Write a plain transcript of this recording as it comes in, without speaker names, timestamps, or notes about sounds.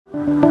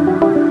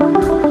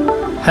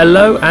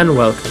Hello and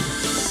welcome.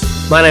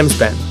 My name's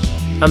Ben.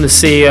 I'm the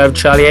CEO of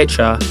Charlie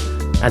HR,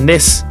 and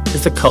this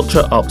is the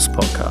Culture Ops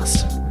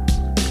Podcast.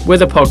 We're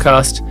the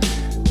podcast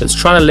that's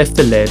trying to lift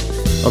the lid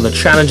on the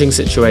challenging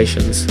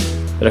situations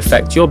that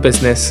affect your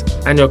business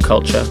and your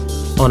culture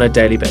on a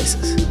daily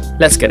basis.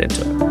 Let's get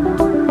into it.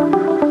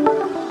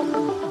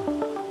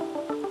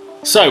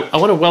 So, I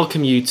want to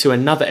welcome you to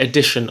another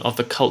edition of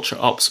the Culture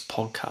Ops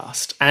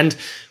Podcast. And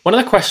one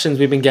of the questions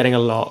we've been getting a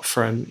lot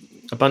from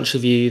a bunch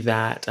of you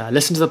that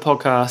listen to the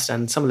podcast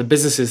and some of the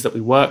businesses that we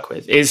work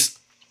with is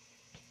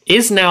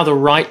now the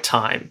right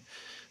time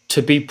to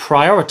be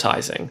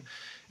prioritizing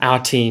our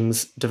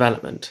team's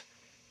development?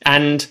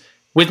 And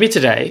with me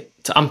today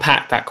to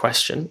unpack that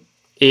question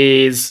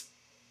is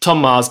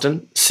Tom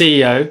Marsden,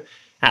 CEO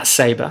at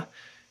Saberr.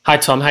 Hi,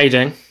 Tom. How are you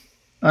doing?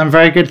 I'm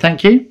very good,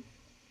 thank you.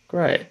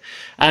 Great.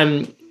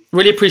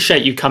 Really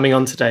appreciate you coming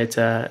on today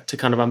to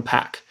kind of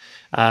unpack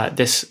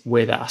this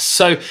with us.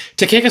 So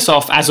to kick us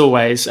off, as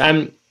always,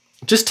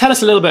 just tell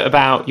us a little bit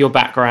about your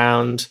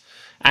background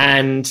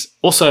and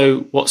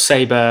also what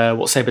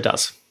Saberr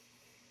does.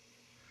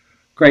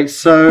 Great.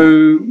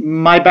 So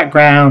my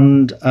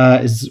background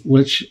is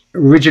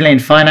originally in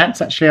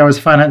finance. Actually, I was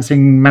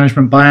financing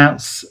management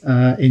buyouts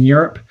in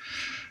Europe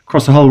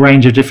across a whole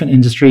range of different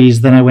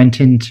industries. Then I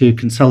went into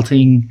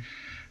consulting,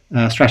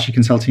 strategy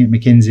consulting at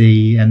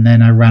McKinsey, and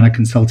then I ran a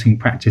consulting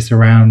practice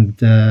around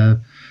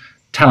the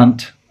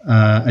talent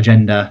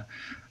agenda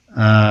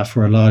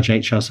for a large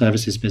HR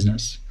services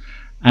business,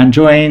 and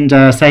joined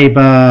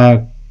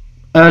Saberr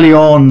early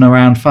on,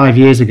 around 5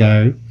 years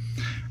ago.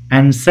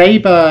 And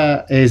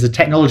Saberr is a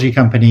technology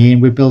company, and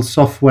we build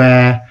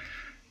software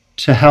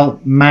to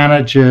help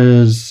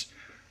managers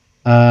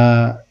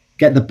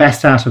get the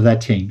best out of their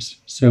teams.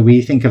 So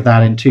we think of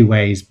that in two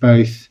ways,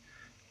 both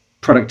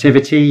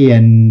productivity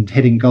and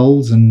hitting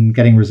goals and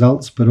getting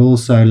results, but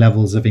also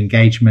levels of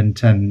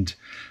engagement and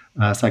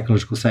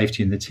psychological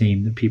safety in the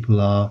team, that people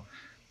are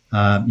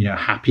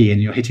happy and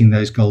you're hitting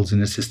those goals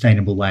in a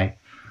sustainable way.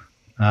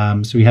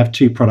 So we have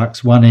two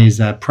products. One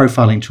is a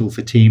profiling tool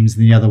for teams,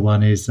 and the other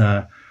one is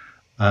a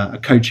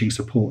coaching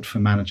support for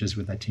managers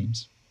with their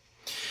teams.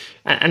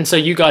 And so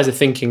you guys are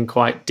thinking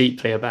quite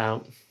deeply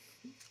about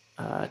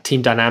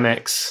team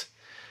dynamics,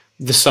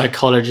 the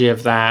psychology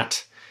of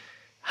that,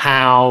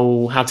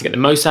 how to get the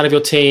most out of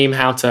your team,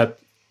 how to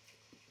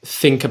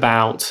think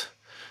about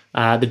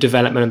the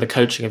development and the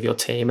coaching of your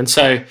team. And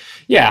so,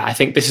 yeah, I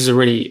think this is a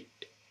really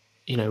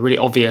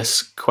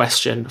obvious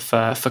question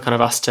for kind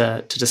of us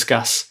to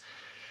discuss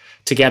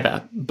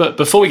together. But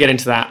before we get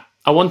into that,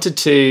 I wanted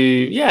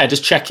to,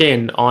 just check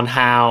in on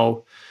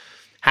how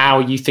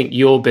you think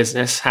your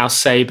business, how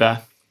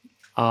Saberr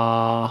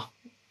are,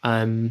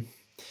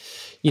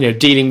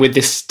 dealing with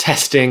this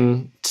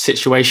testing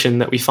situation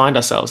that we find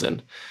ourselves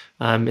in.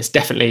 It's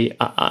definitely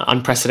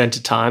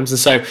unprecedented times. And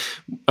so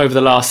over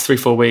the last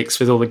 3-4 weeks,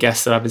 with all the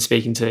guests that I've been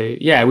speaking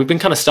to, we've been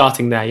kind of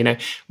starting there.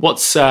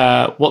 What's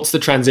the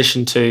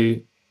transition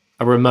to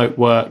a remote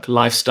work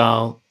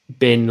lifestyle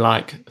been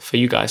like for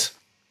you guys?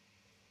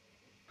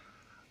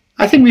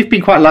 I think we've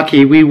been quite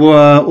lucky. We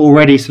were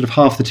already sort of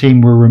half the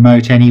team were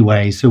remote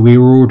anyway. So we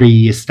were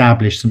already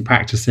established some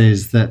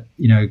practices that,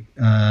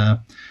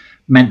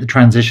 meant the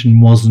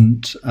transition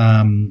wasn't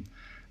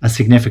as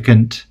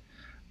significant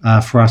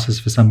for us as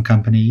for some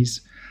companies.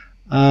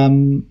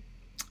 And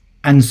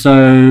so,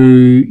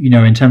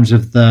 in terms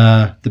of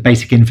the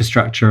basic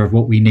infrastructure of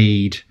what we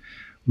need,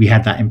 we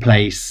had that in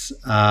place.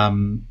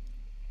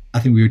 I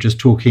think we were just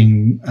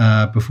talking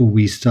before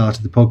we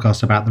started the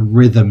podcast about the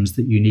rhythms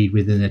that you need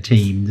within a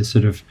team, the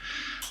sort of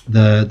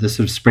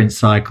sprint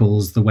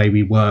cycles, the way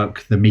we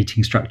work, the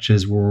meeting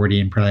structures were already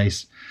in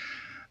place.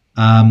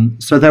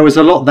 So there was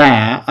a lot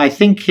there. I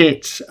think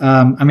it's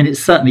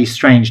certainly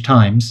strange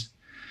times.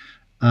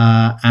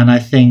 And I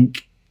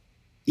think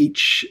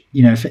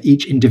for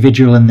each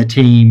individual in the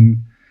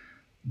team,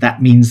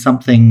 that means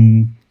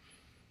something,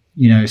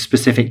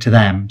 specific to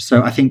them.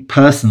 So I think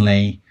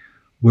personally,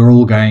 we're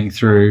all going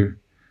through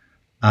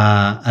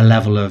a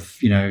level of,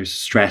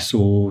 stress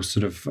or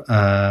sort of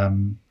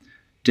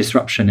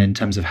disruption in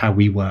terms of how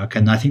we work.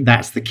 And I think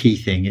that's the key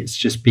thing. It's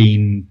just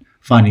been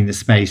finding the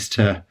space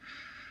to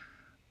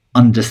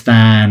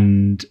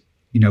understand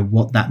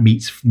what that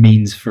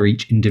means for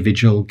each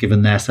individual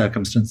given their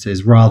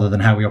circumstances, rather than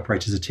how we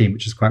operate as a team,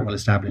 which is quite well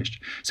established.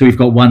 So we've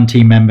got one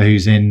team member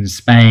who's in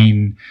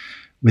Spain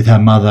with her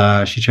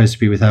mother. She chose to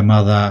be with her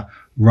mother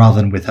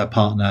rather than with her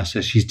partner.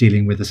 So she's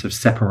dealing with a sort of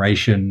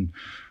separation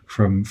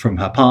from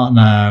her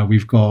partner.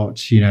 We've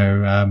got,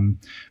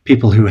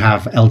 people who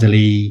have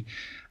elderly,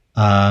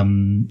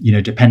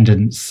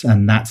 dependents,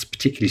 and that's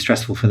particularly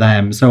stressful for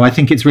them. So I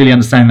think it's really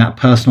understanding that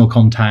personal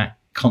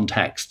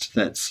context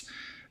that's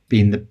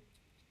been the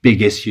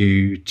big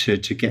issue to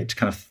get to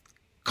kind of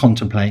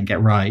contemplate and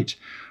get right,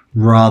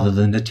 rather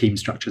than the team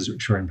structures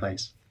which are in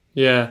place.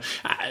 Yeah,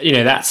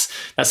 that's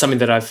something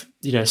that I've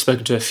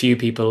spoken to a few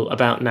people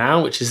about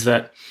now, which is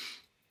that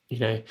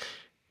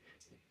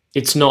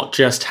it's not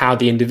just how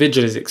the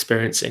individual is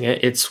experiencing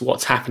it, it's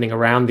what's happening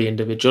around the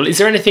individual. Is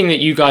there anything that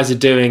you guys are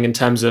doing in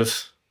terms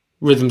of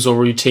rhythms or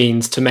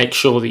routines to make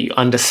sure that you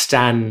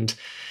understand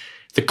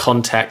the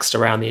context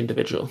around the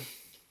individual?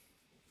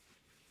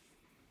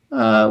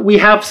 We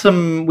have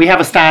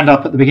a stand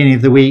up at the beginning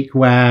of the week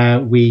where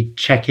we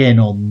check in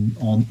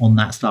on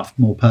that stuff,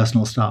 more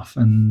personal stuff,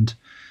 and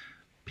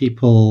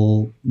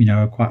people,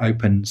 are quite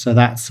open. So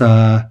that's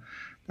a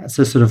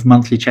sort of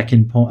monthly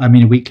check-in point. I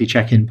mean, a weekly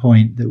check-in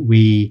point that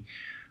we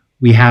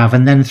have,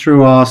 and then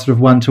through our sort of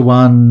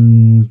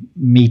one-to-one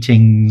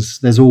meetings,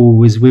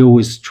 we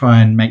always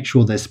try and make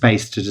sure there's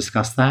space to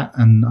discuss that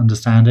and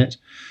understand it.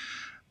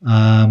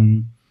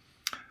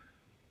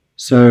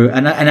 So,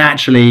 and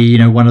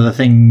actually, one of the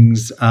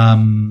things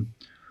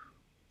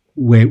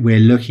we're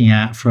looking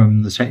at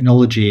from the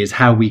technology is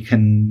how we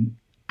can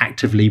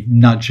actively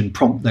nudge and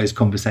prompt those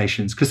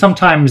conversations, because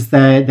sometimes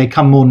they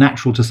come more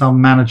natural to some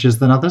managers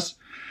than others.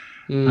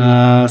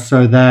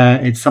 So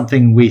it's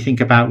something we think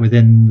about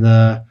within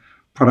the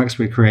products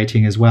we're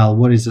creating as well.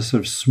 What is a sort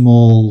of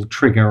small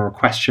trigger or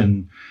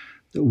question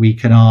that we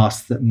can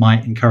ask that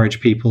might encourage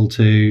people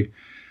to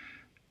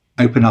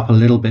open up a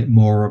little bit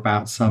more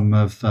about some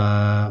of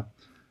the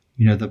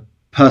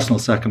personal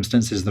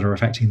circumstances that are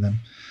affecting them.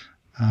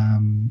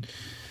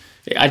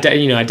 I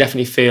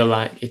definitely feel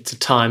like it's a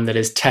time that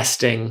is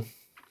testing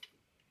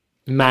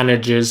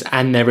managers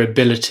and their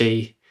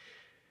ability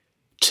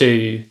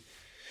to,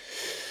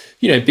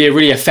 be a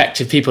really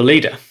effective people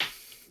leader,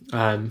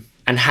 and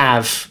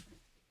have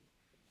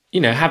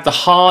the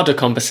harder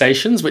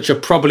conversations, which are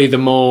probably the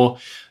more,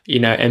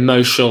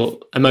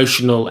 emotional,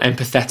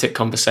 empathetic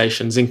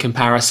conversations in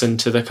comparison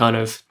to the kind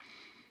of,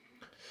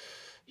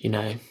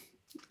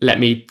 let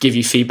me give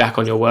you feedback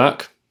on your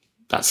work.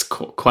 That's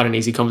quite an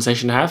easy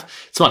conversation to have.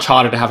 It's much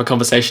harder to have a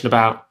conversation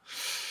about,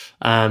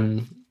 how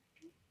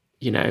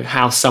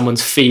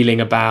someone's feeling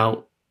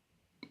about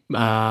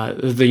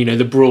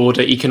the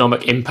broader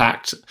economic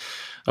impact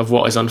of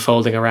what is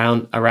unfolding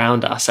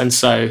around us. And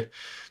so,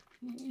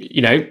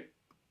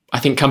 I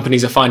think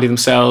companies are finding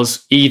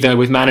themselves either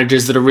with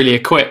managers that are really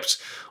equipped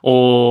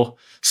or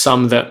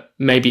some that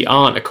maybe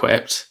aren't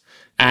equipped.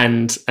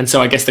 And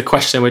so I guess the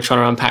question we're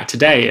trying to unpack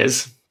today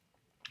is,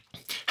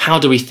 how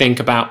do we think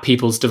about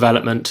people's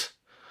development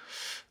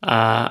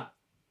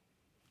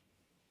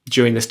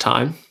during this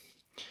time?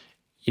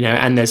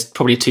 And there's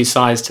probably two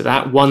sides to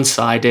that. One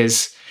side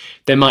is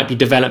there might be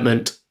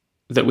development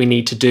that we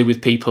need to do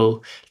with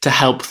people to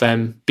help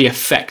them be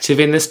effective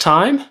in this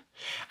time.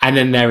 And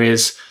then there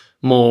is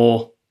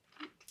more,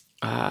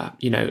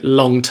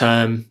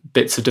 long-term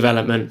bits of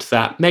development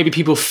that maybe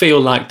people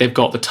feel like they've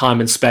got the time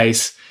and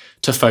space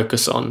to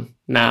focus on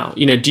now.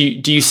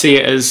 Do you see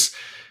it as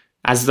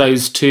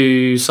those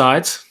two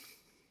sides?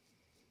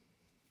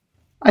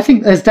 I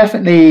think there's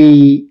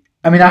definitely,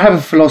 I have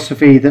a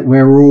philosophy that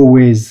we're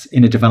always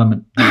in a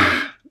development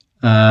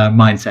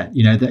mindset,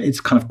 that it's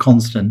kind of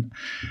constant.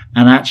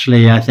 And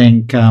actually, I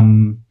think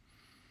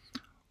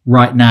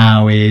right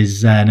now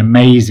is an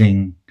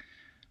amazing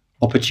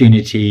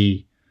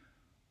opportunity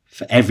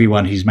for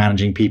everyone who's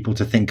managing people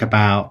to think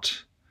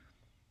about,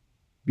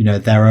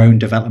 their own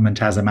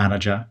development as a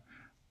manager,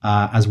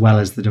 as well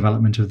as the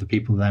development of the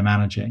people they're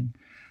managing.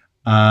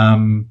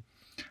 And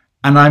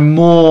I'm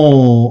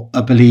more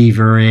a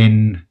believer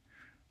in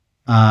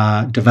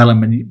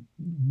development,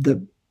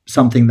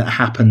 something that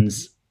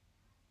happens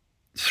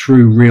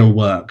through real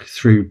work,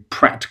 through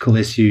practical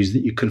issues that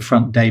you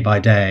confront day by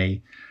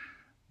day,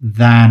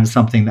 than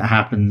something that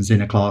happens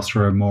in a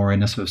classroom or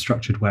in a sort of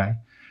structured way.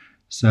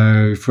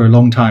 So for a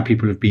long time,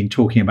 people have been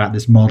talking about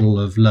this model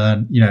of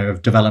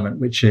of development,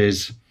 which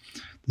is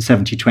the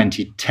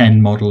 70-20-10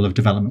 model of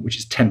development, which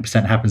is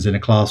 10% happens in a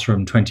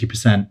classroom,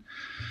 20%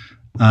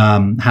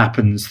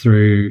 happens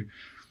through,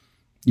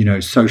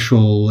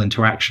 social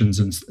interactions,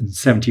 and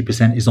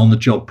 70% is on the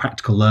job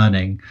practical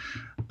learning.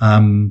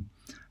 And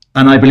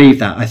I believe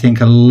that. I think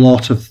a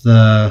lot of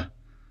the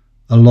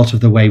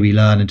way we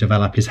learn and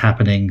develop is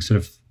happening sort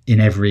of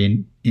in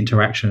every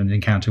interaction and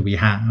encounter we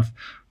have.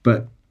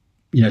 But,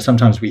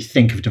 sometimes we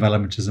think of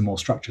development as a more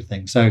structured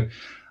thing. So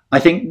I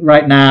think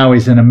right now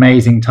is an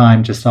amazing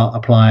time to start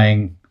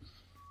applying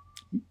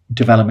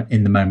development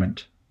in the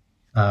moment.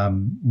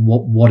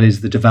 What is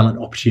the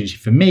development opportunity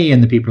for me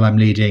and the people I'm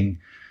leading,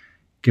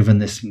 given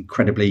this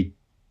incredibly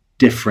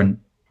different,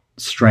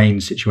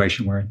 strange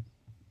situation we're in?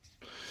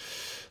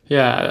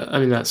 Yeah,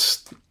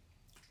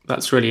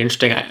 that's really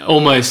interesting.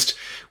 Almost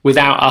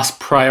without us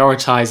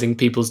prioritizing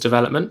people's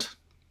development,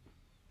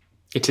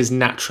 it is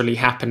naturally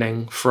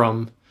happening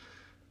from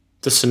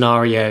the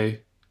scenario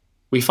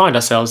we find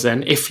ourselves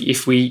in.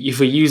 If we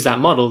use that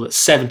model, that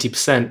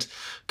 70%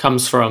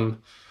 comes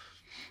from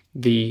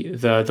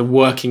the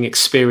working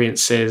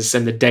experiences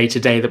and the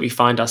day-to-day that we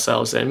find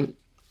ourselves in,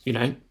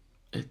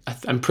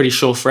 I'm pretty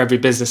sure for every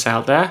business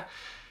out there,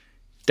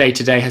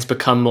 day-to-day has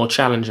become more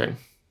challenging.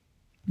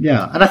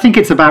 Yeah, and I think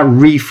it's about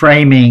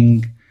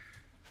reframing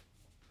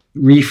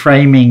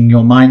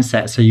your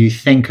mindset. So you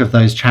think of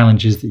those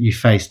challenges that you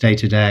face day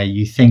to day.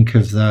 You think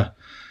of the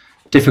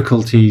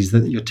difficulties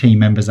that your team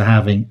members are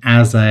having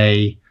as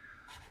a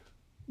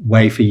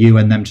way for you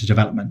and them to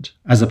development,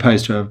 as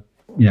opposed to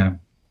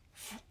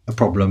a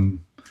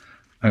problem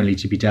only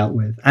to be dealt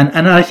with.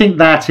 And I think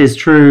that is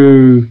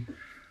true.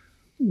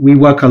 We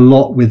work a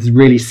lot with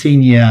really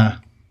senior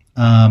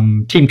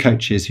team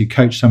coaches who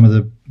coach some of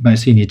the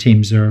most senior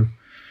teams in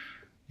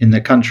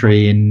the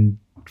country in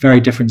very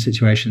different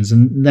situations,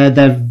 and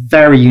they're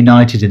very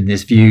united in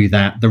this view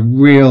that the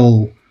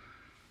real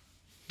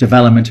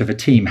development of a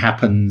team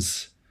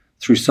happens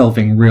through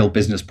solving real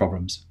business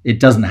problems. It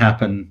doesn't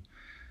happen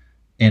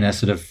in a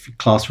sort of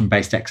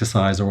classroom-based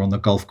exercise or on the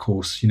golf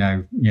course,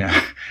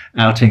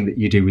 outing that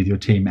you do with your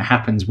team. It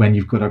happens when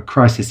you've got a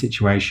crisis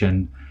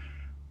situation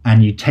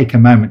and you take a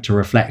moment to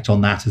reflect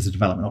on that as a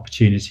development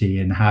opportunity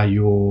and how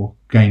you're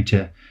going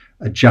to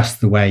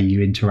adjust the way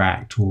you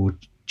interact or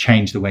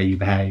change the way you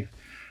behave.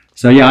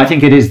 So yeah, I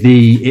think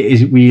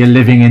we are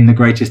living in the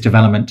greatest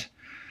development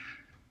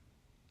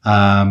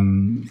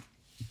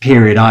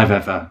period I've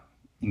ever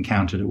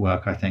encountered at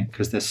work, I think,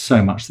 because there's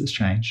so much that's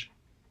changed.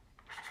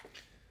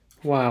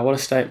 Wow, what a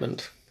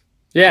statement.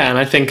 Yeah, and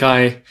I think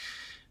I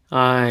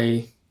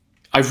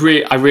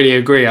really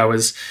agree. I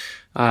was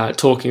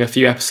talking a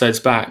few episodes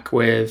back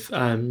with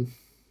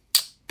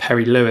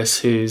Perry Lewis,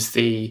 who's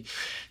the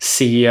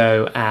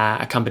CEO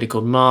at a company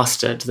called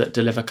Marsden that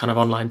deliver kind of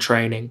online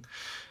training.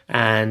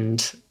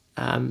 And,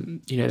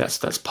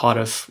 that's part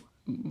of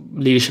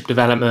leadership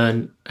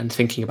development and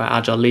thinking about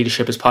agile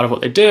leadership as part of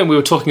what they do. And we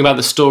were talking about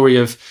the story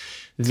of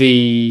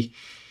the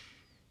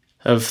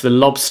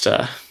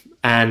lobster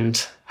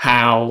and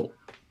how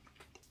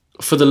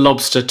for the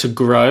lobster to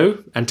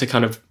grow and to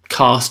kind of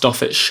cast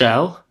off its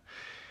shell,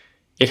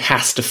 it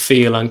has to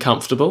feel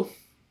uncomfortable,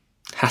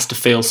 it has to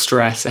feel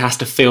stress, it has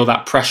to feel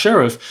that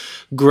pressure of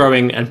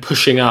growing and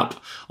pushing up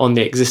on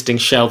the existing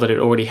shell that it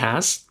already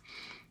has.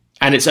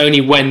 And it's only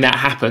when that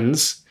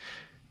happens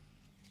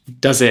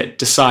does it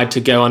decide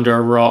to go under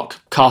a rock,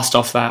 cast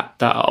off that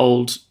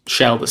old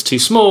shell that's too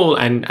small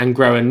and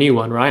grow a new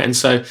one, right? And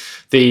so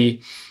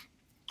the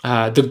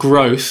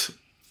growth,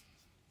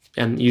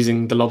 and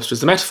using the lobster as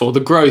the metaphor, the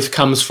growth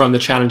comes from the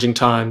challenging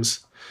times.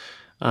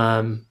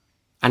 And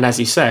as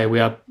you say,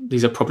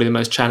 these are probably the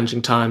most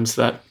challenging times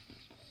that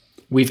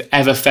we've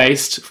ever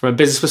faced from a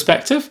business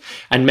perspective,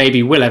 and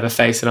maybe will ever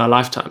face in our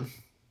lifetime.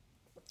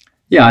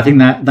 Yeah, I think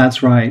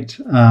that's right.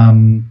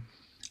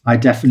 I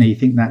definitely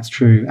think that's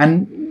true.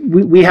 And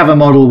we have a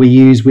model we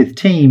use with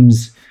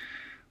teams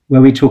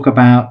where we talk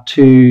about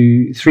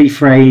three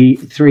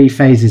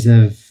phases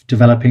of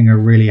developing a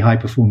really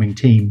high-performing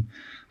team.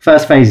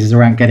 First phase is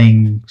around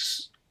getting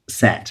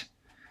set.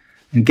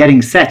 And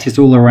getting set is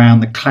all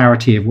around the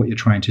clarity of what you're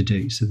trying to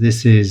do. So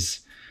this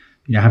is,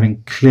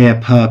 having clear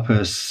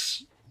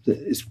purpose that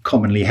is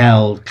commonly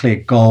held, clear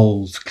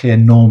goals, clear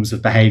norms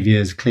of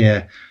behaviors,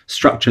 clear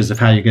structures of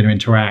how you're going to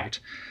interact.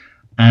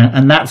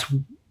 And that's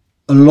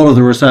a lot of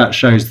the research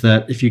shows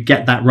that if you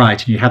get that right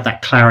and you have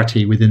that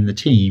clarity within the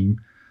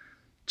team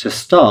to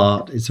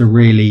start, it's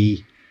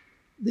the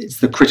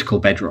critical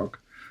bedrock.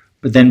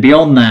 But then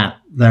beyond that,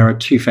 there are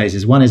two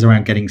phases. One is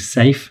around getting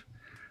safe,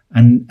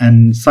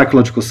 and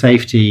psychological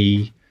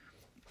safety,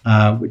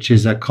 which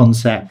is a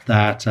concept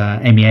that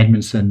Amy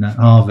Edmondson at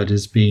Harvard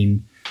has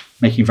been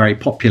making very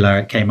popular.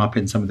 It came up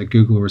in some of the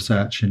Google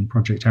research in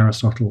Project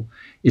Aristotle,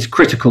 is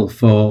critical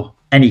for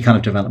any kind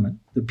of development,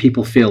 that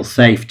people feel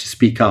safe to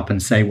speak up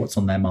and say what's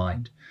on their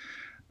mind.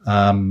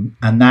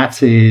 And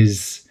that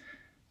is,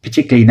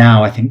 particularly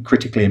now, I think,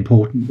 critically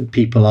important, that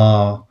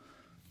people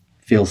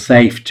feel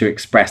safe to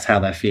express how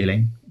they're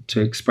feeling,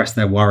 to express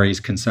their worries,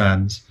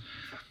 concerns.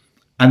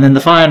 And then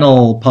the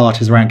final part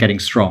is around getting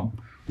strong,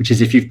 which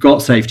is if you've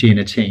got safety in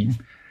a team,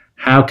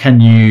 how can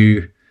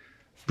you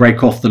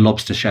break off the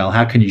lobster shell?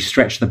 How can you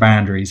stretch the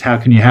boundaries? How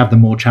can you have the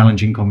more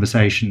challenging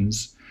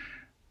conversations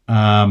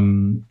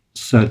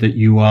so that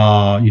you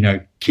are,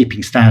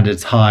 keeping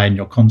standards high and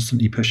you're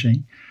constantly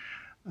pushing?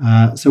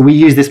 So we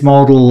use this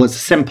model. It's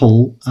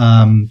simple,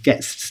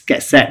 get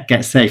set,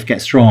 get safe,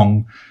 get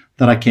strong,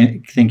 that I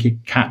think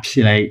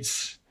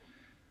encapsulates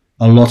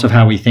a lot of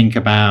how we think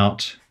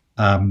about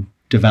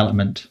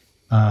development.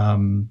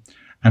 And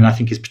I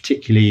think is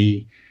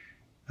particularly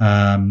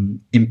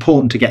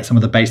important to get some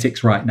of the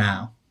basics right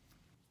now.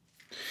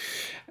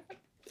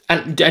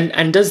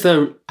 And does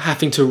the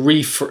having to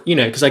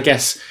because I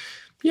guess,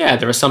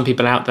 there are some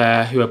people out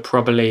there who are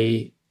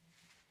probably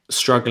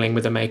struggling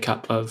with the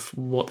makeup of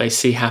what they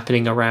see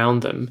happening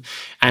around them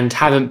and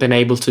haven't been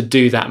able to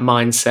do that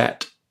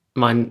mindset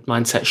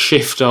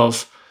shift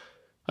of,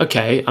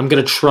 okay, I'm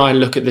going to try and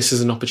look at this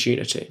as an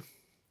opportunity.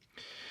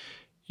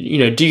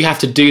 Do you have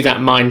to do that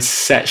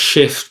mindset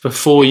shift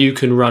before you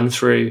can run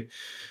through,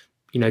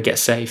 get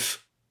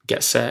safe,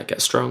 get set,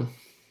 get strong?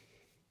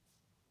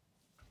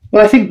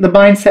 Well, I think the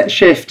mindset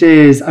shift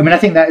is, I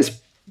think that is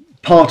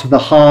part of the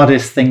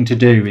hardest thing to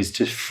do, is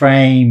to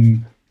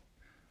frame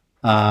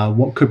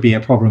what could be a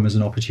problem as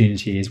an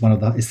opportunity.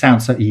 It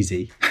sounds so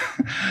easy,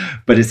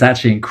 but it's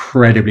actually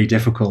incredibly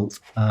difficult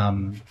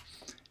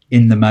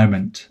in the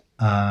moment.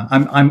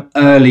 I'm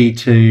early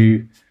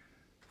to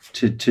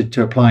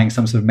to applying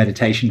some sort of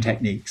meditation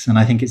techniques. And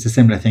I think it's a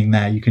similar thing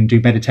there. You can do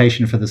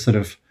meditation for the sort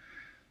of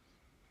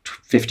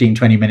 15,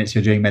 20 minutes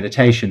you're doing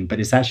meditation, but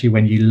it's actually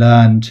when you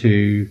learn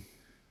to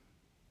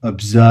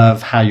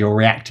observe how you're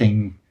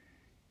reacting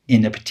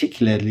in a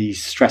particularly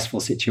stressful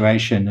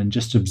situation and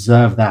just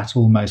observe that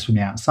almost from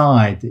the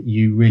outside, that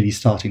you really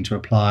starting to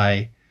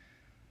apply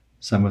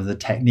some of the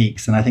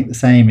techniques. And I think the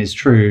same is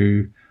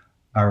true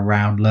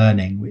around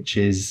learning, which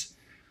is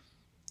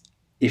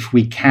if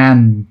we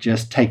can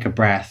just take a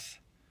breath,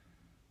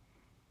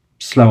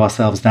 slow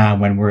ourselves down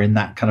when we're in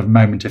that kind of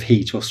moment of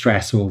heat or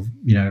stress or,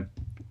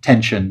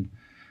 tension,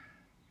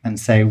 and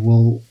say,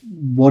 well,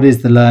 what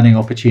is the learning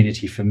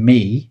opportunity for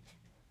me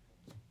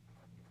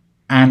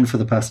and for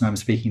the person I'm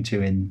speaking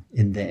to in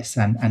this,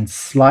 and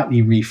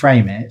slightly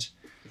reframe it.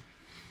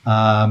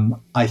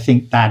 I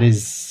think that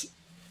is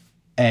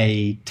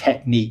a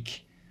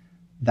technique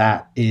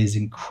that is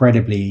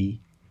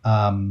incredibly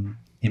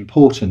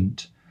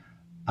important.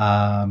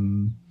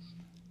 And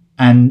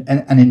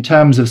in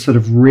terms of sort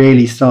of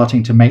really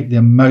starting to make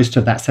the most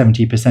of that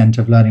 70%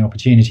 of learning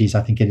opportunities,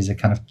 I think it is a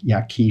kind of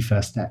key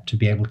first step to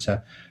be able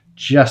to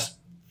just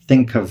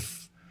think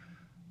of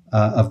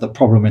the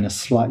problem in a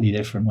slightly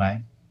different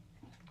way.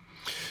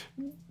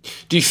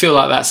 Do you feel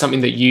like that's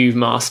something that you've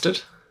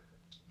mastered?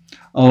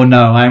 Oh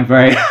no, I'm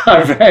very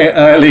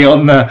early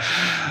on the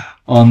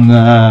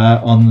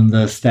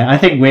step. I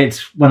think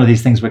it's one of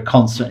these things we're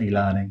constantly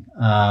learning.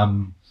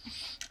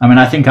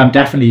 I think I'm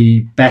definitely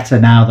better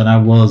now than I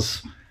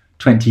was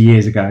 20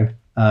 years ago.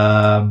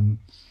 And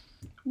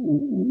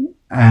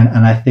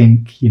I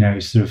think,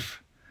 sort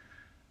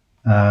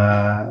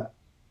of,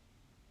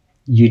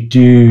 you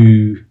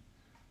do,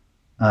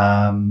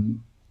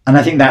 and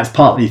I think that's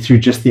partly through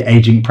just the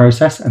aging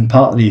process and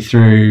partly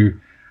through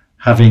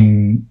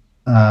having,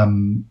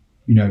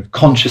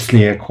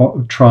 consciously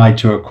tried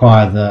to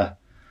acquire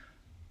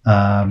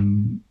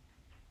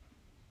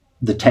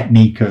the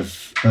technique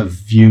of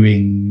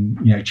viewing,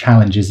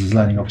 challenges as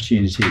learning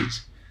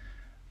opportunities.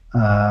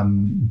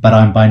 But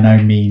I'm by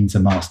no means a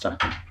master.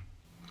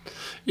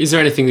 Is there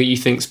anything that you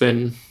think's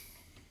been,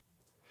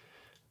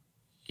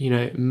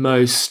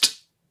 most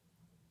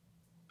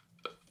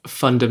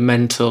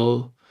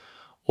fundamental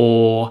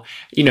or,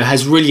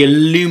 has really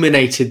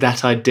illuminated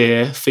that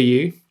idea for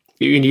you?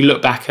 When you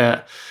look back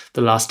at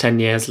the last 10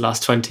 years, the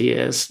last 20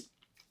 years,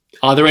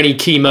 are there any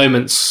key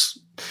moments,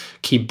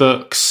 key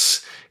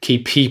books, key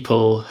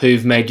people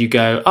who've made you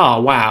go,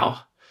 oh,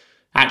 wow,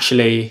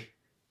 actually,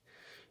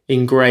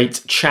 in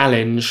great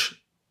challenge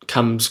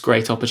comes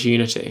great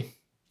opportunity?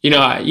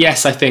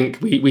 Yes, I think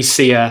we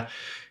see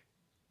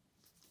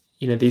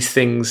these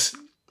things,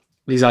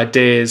 these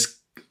ideas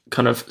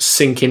kind of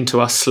sink into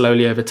us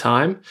slowly over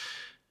time.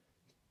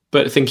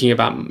 But thinking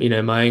about,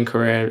 my own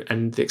career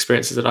and the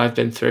experiences that I've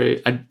been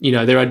through,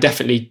 there are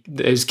definitely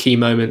those key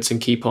moments and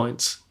key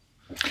points.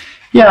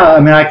 Yeah,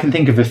 I can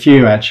think of a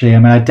few actually.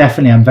 I'm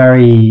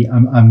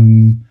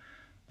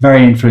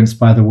very influenced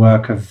by the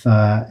work of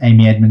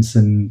Amy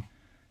Edmondson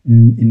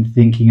in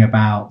thinking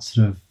about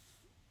sort of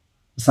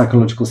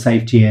psychological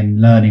safety and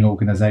learning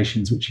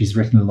organizations, which she's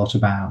written a lot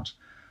about.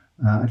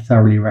 I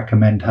thoroughly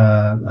recommend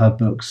her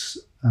books.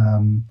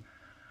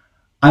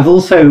 I've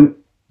also,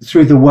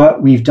 through the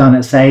work we've done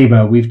at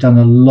Saberr, we've done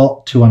a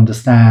lot to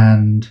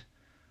understand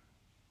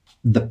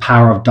the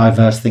power of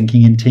diverse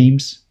thinking in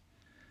teams.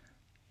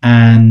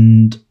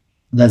 And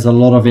there's a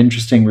lot of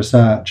interesting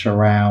research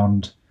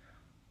around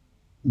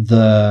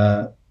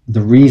the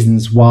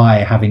reasons why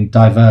having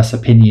diverse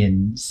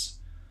opinions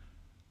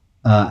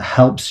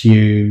helps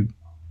you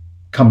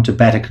come to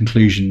better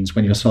conclusions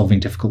when you're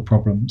solving difficult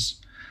problems,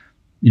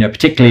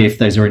 particularly if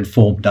those are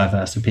informed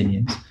diverse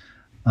opinions.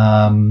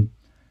 And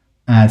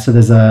so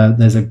there's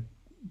a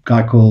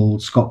guy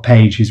called Scott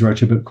Page who's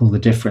wrote a book called The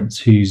Difference,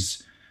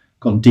 who's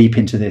gone deep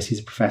into this. He's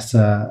a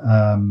professor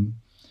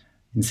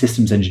in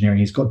systems engineering.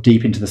 He's got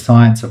deep into the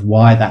science of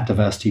why that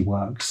diversity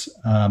works.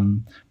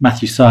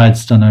 Matthew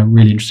Syed's done a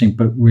really interesting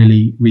book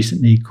really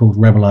recently called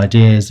Rebel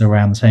Ideas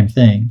around the same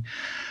thing.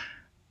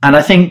 And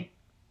I think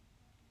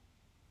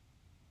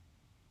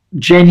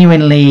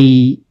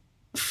genuinely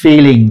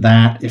feeling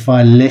that if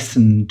I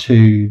listen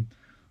to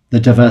the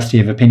diversity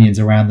of opinions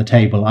around the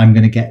table,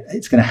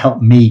 it's going to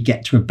help me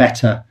get to a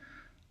better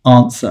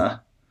answer.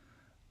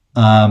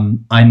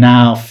 I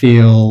now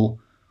feel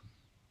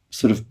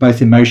sort of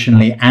both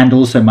emotionally and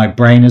also my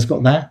brain has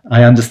got there.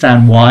 I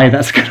understand why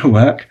that's going to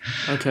work.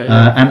 Okay.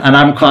 Yeah. And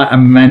I'm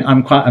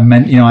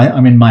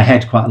in my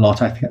head quite a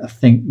lot. I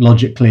think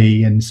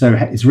logically, and so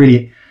it's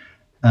really.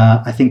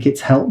 I think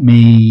it's helped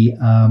me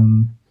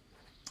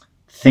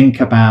think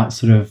about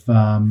sort of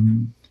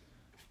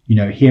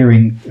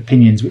hearing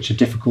opinions which are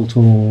difficult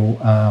or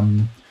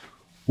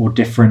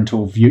different,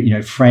 or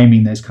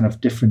framing those kind of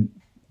different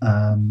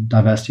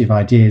diversity of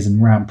ideas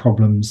and around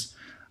problems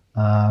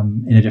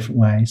in a different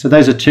way. So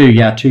those are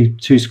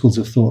two schools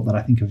of thought that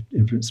I think have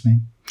influenced me.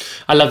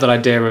 I love that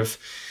idea of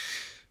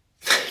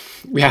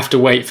we have to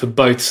wait for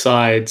both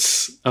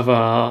sides of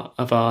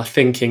our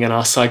thinking and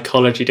our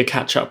psychology to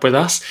catch up with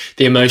us,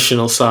 the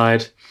emotional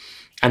side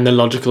and the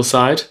logical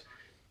side,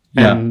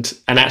 and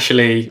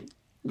actually,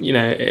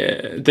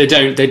 they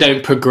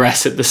don't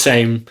progress at the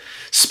same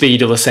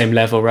speed or the same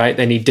level, right?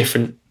 They need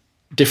different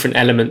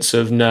elements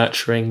of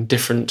nurturing,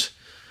 different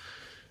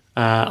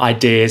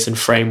ideas and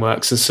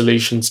frameworks and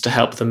solutions to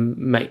help them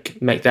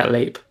make that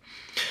leap.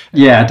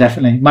 Yeah,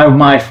 definitely. My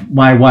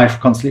wife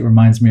constantly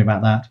reminds me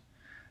about that.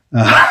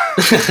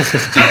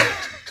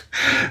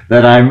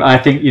 That I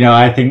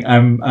think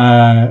I'm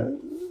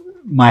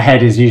my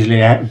head is usually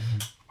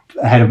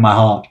ahead of my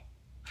heart.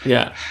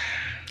 Yeah,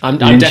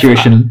 I'm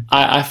intuition.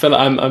 I feel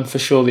like I'm for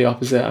sure the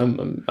opposite.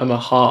 I'm a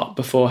heart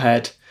before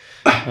head,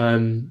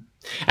 and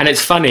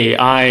it's funny.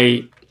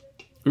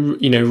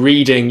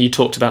 Reading. You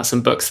talked about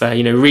some books there.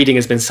 Reading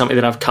has been something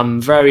that I've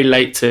come very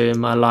late to in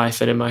my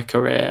life and in my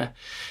career.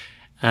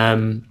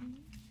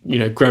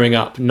 Growing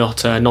up,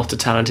 not a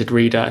talented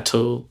reader at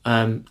all.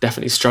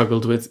 Definitely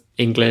struggled with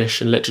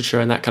English and literature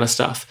and that kind of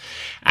stuff.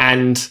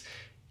 And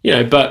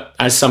but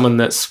as someone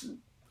that's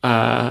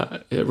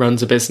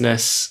runs a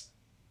business,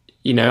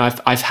 I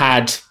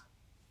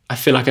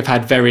feel like I've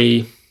had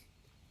very,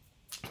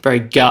 very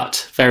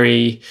gut,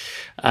 very,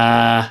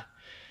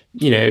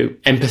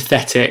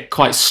 empathetic,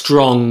 quite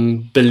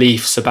strong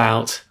beliefs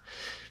about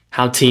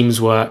how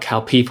teams work, how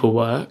people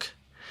work.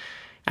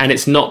 And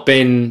it's not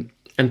been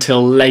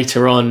until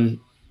later on,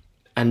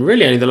 and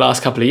really only the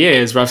last couple of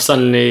years, where I've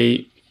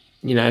suddenly,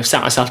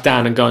 sat myself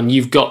down and gone,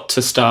 you've got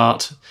to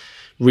start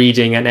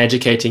reading and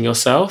educating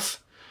yourself.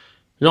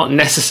 Not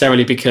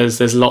necessarily because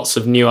there's lots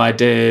of new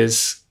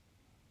ideas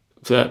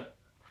that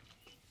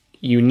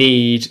you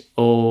need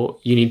or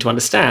you need to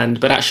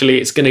understand, but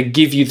actually it's going to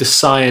give you the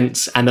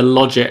science and the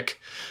logic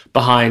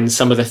behind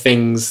some of the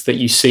things that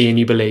you see and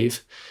you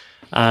believe.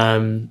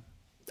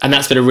 And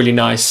that's been a really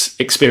nice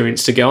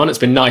experience to go on. It's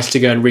been nice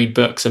to go and read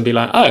books and be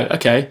like, oh,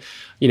 okay,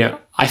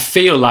 I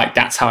feel like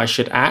that's how I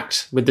should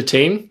act with the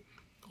team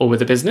or with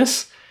the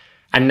business.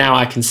 And now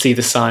I can see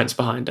the science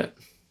behind it.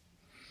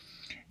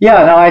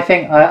 Yeah, no, I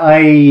think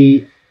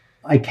I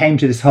came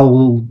to this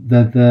whole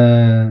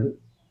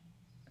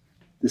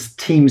this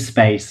team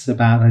space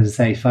about, as I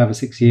say, 5 or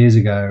 6 years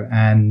ago,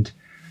 and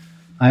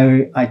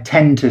I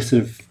tend to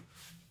sort of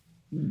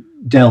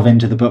delve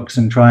into the books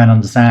and try and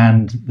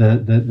understand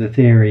the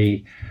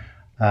theory,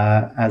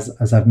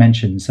 as I've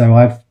mentioned. So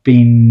I've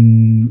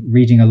been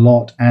reading a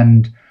lot,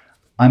 and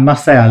I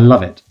must say I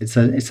love it. It's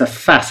a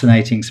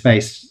fascinating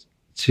space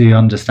to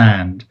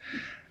understand.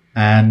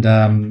 And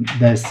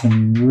there's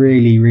some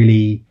really,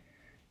 really,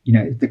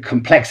 the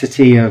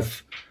complexity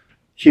of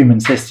human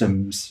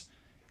systems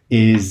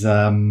is,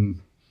 you're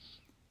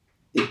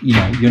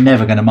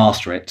never going to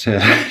master it. To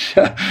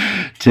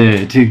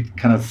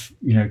kind of,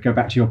 go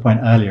back to your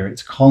point earlier,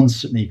 it's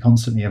constantly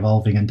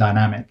evolving and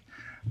dynamic.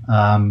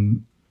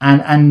 And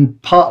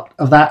part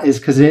of that is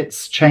because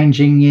it's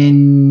changing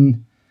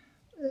in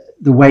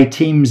the way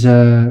teams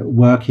are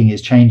working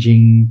is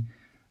changing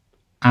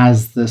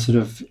as the sort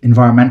of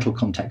environmental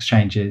context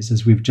changes,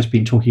 as we've just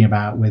been talking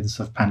about with the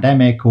sort of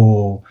pandemic,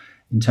 or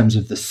in terms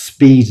of the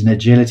speed and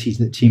agility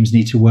that teams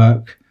need to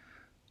work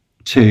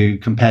to,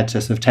 compared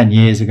to sort of 10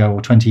 years ago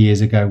or 20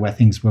 years ago, where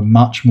things were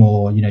much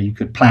more, you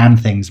could plan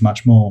things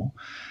much more.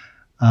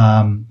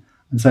 And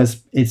so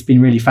it's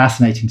been really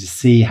fascinating to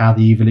see how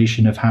the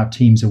evolution of how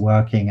teams are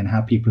working and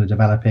how people are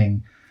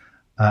developing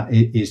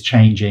is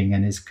changing,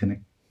 and is going to,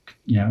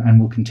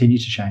 and will continue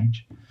to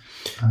change.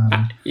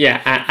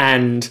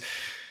 And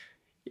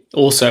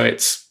also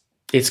it's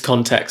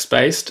context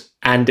based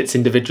and it's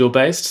individual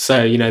based.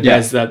 So we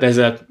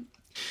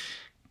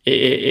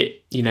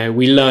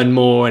learn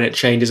more and it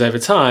changes over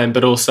time,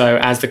 but also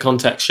as the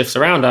context shifts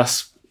around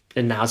us,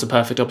 and now's a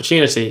perfect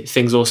opportunity,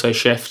 things also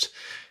shift,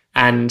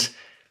 and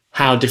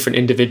how different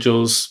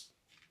individuals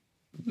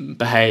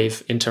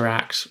behave,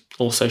 interact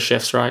also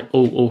shifts, right?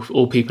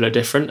 All people are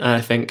different, and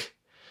I think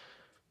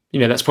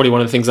that's probably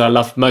one of the things that I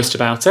love most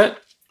about it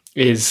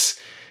is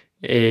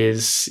there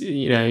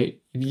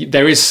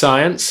is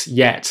science,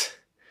 yet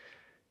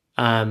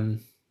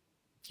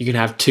you can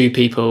have two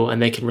people and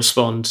they can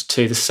respond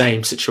to the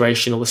same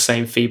situation or the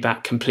same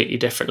feedback completely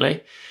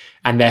differently,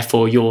 and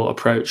therefore your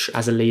approach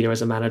as a leader,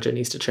 as a manager,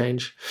 needs to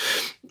change.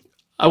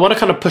 I want to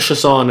kind of push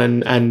us on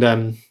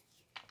and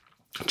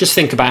just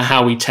think about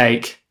how we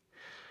take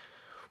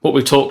what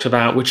we've talked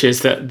about, which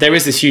is that there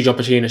is this huge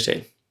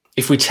opportunity.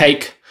 If we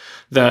take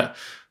that,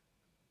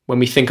 when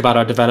we think about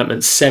our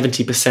development,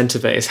 70%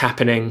 of it is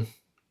happening,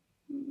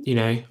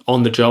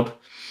 on the job,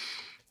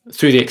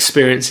 through the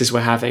experiences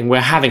we're having. We're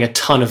having a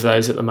ton of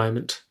those at the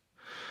moment.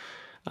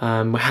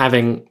 We're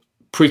having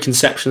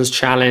preconceptions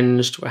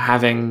challenged. We're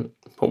having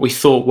what we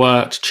thought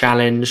worked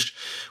challenged.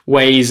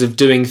 Ways of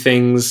doing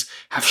things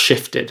have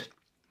shifted.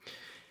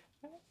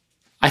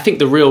 I think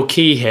the real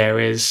key here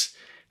is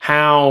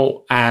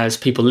how, as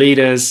people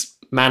leaders,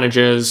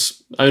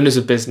 managers, owners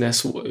of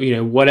business,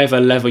 whatever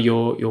level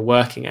you're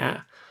working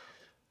at,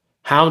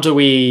 how do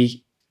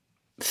we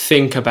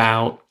think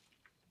about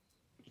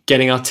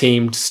getting our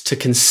teams to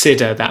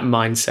consider that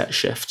mindset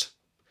shift?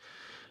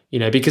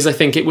 Because I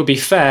think it would be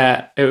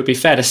fair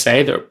to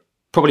say that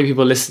probably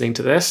people listening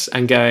to this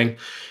and going,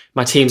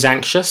 my team's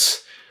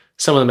anxious.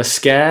 Some of them are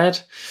scared.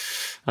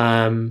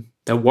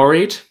 They're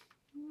worried.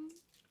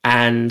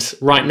 And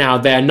right now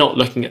they're not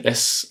looking at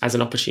this as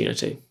an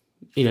opportunity,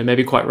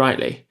 maybe quite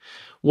rightly.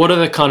 What are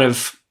the kind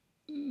of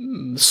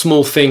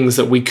small things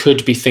that we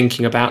could be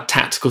thinking about,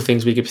 tactical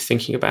things we could be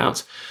thinking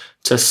about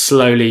to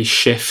slowly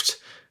shift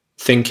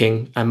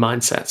thinking and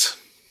mindsets?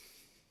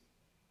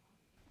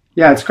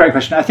 Yeah, it's a great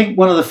question. I think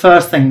one of the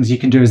first things you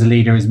can do as a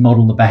leader is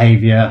model the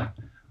behavior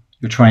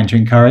you're trying to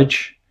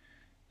encourage.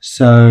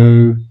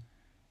 So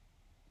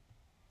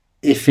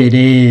if it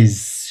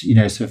is,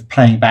 sort of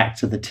playing back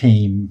to the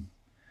team,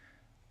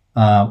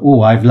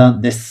 I've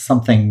learned this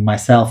something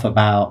myself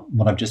about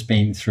what I've just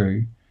been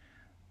through.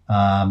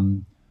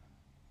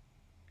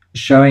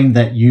 Showing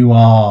that you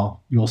are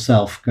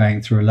yourself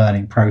going through a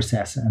learning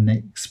process and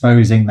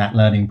exposing that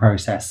learning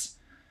process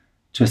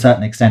to a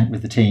certain extent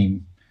with the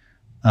team.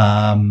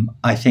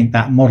 I think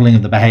that modeling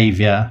of the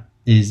behavior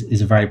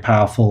is a very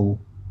powerful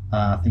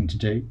thing to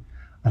do.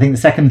 I think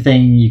the second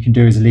thing you can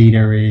do as a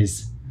leader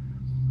is,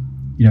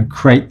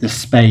 create the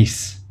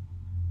space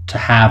to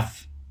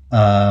have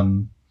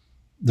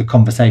the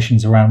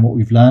conversations around what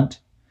we've learned,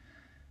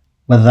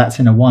 whether that's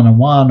in a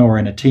one-on-one or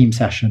in a team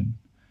session.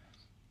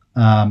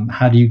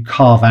 How do you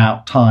carve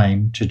out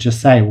time to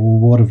just say, well,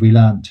 what have we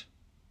learned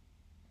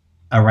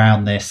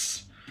around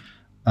this?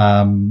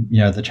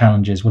 The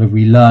challenges. What have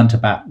we learned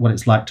about what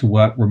it's like to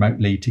work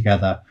remotely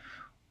together,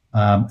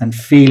 and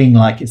feeling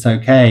like it's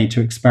okay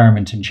to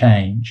experiment and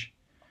change.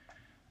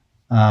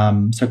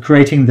 So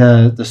creating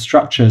the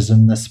structures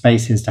and the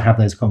spaces to have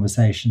those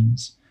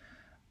conversations.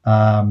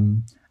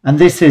 And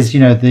this is,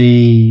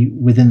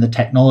 within the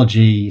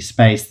technology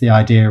space, the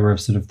idea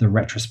of sort of the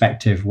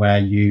retrospective, where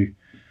you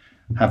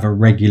have a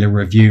regular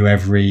review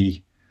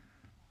every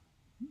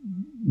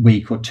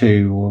week or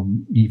two, or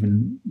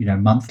even,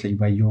 monthly,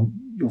 where you're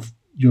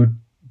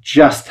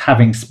just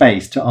having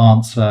space to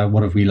answer,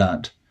 what have we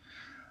learned?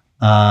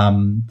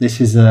 This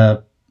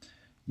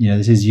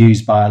is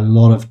used by a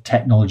lot of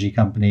technology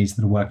companies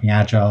that are working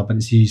agile, but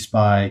it's used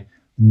by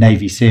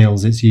Navy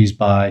SEALs. It's used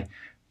by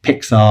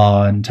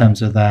Pixar in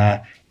terms of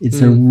it's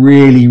a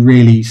really,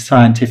 really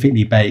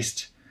scientifically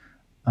based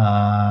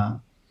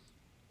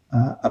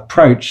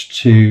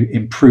approach to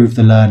improve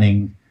the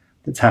learning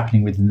that's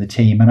happening within the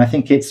team. And I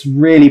think it's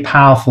really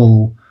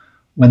powerful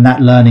when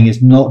that learning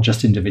is not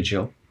just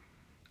individual.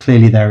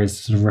 Clearly there is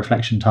sort of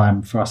reflection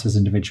time for us as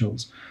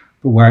individuals,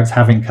 but where it's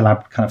having kind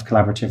of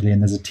collaboratively,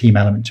 and there's a team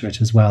element to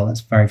it as well.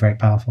 That's very, very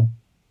powerful.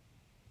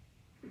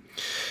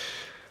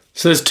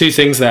 So there's two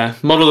things there: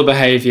 model the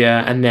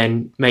behavior, and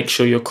then make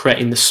sure you're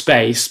creating the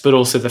space, but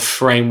also the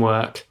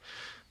framework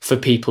for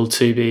people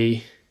to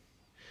be,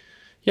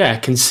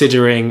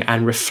 considering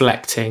and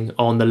reflecting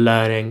on the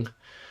learning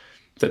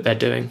that they're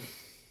doing.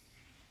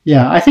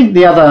 Yeah, I think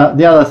the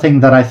other thing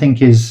that I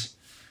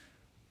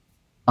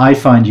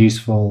find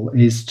useful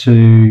is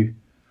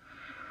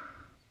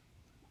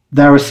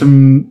there are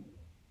some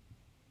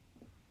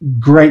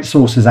great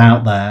sources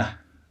out there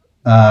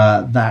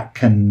that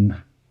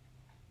can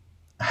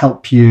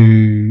help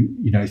you,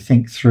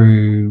 think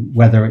through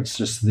whether it's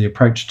just the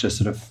approach to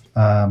sort of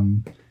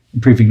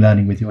improving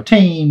learning with your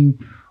team.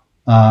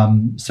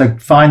 So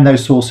find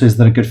those sources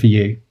that are good for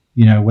you,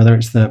 whether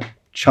it's the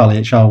Charlie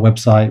HR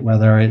website,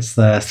 whether it's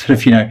the sort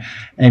of,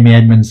 Amy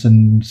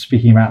Edmondson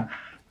speaking about.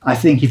 I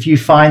think if you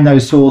find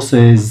those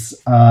sources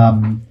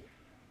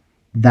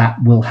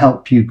that will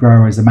help you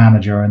grow as a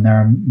manager, and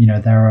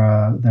there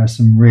are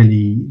some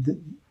really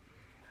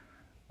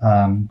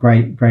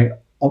great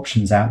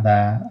options out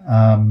there.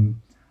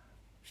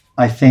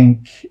 I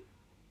think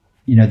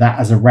that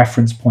as a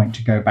reference point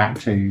to go back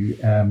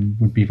to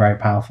would be very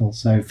powerful.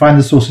 So find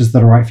the sources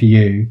that are right for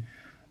you,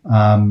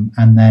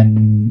 and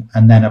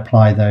then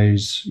apply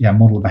those,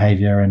 model the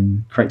behavior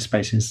and create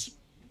spaces.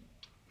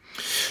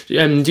 Do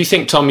you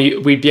think, Tom,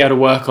 we'd be able to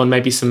work on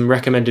maybe some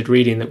recommended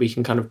reading that we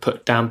can kind of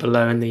put down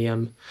below in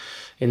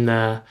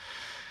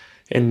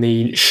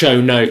the show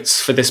notes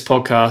for this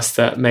podcast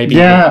that maybe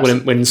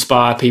will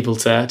inspire people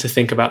to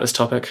think about this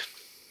topic?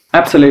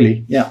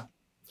 Absolutely, yeah.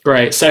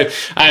 Great. So,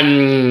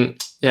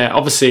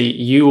 obviously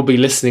you will be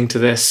listening to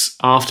this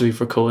after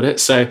we've recorded it.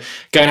 So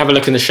go and have a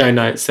look in the show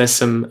notes. There's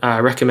some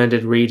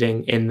recommended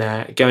reading in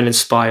there. Go and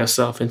inspire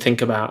yourself and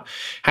think about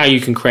how you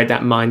can create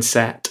that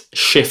mindset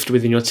shift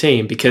within your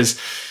team.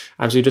 Because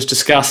as we just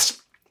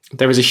discussed,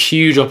 there is a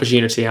huge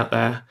opportunity out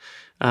there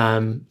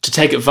to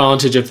take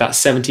advantage of that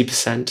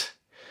 70%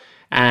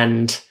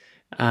 and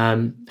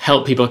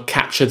help people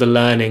capture the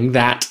learning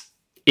that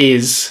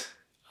is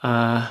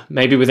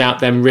maybe without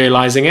them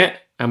realizing it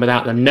and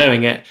without them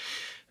knowing it,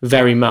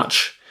 very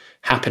much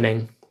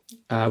happening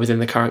within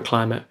the current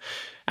climate.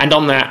 And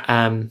on that,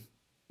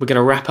 we're going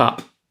to wrap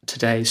up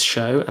today's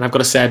show. And I've got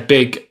to say a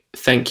big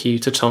thank you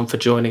to Tom for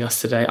joining us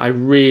today. I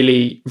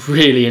really,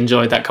 really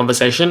enjoyed that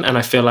conversation, and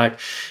I feel like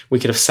we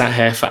could have sat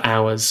here for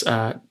hours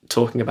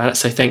talking about it.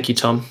 So thank you,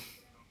 Tom.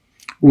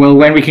 Well,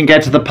 when we can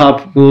get to the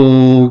pub,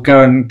 we'll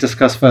go and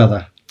discuss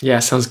further. Yeah,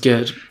 sounds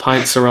good.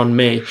 Pints are on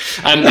me.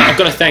 I've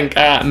got to thank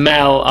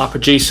Mel, our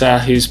producer,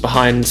 who's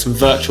behind some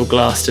virtual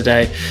glass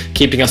today,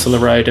 keeping us on the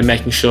road and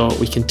making sure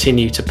we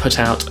continue to put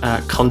out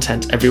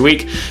content every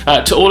week.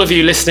 To all of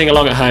you listening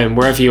along at home,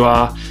 wherever you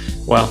are,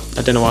 well,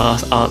 I don't know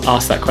why I'll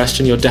ask that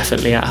question. You're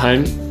definitely at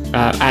home,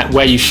 at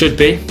where you should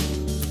be.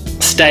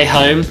 Stay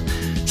home,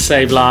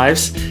 save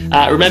lives.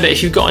 Remember,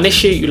 if you've got an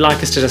issue you'd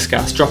like us to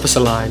discuss, drop us a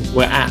line.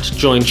 We're at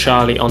Join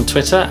Charlie on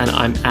Twitter, and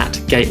I'm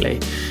at Gately.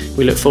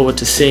 We look forward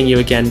to seeing you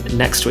again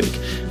next week.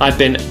 I've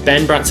been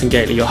Ben Branson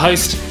Gately, your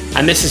host,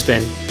 and this has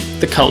been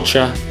the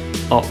Culture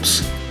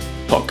Ops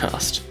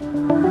Podcast.